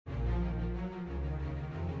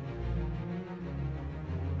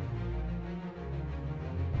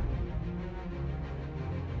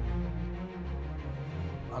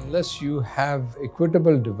unless you have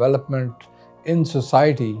equitable development in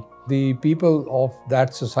society, the people of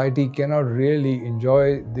that society cannot really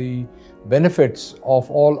enjoy the benefits of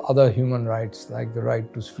all other human rights, like the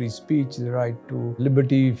right to free speech, the right to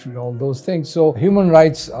liberty, all those things. So human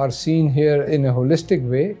rights are seen here in a holistic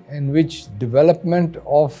way, in which development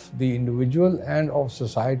of the individual and of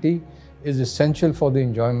society is essential for the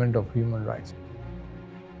enjoyment of human rights.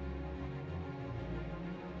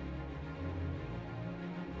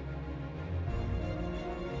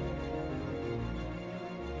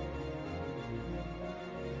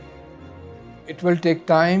 It will take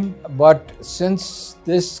time, but since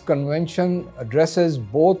this convention addresses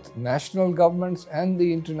both national governments and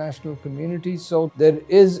the international community, so there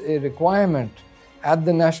is a requirement at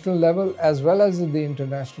the national level as well as at the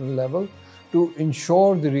international level to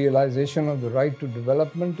ensure the realization of the right to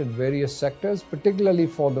development in various sectors, particularly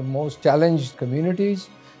for the most challenged communities,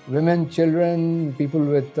 women, children, people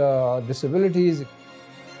with disabilities.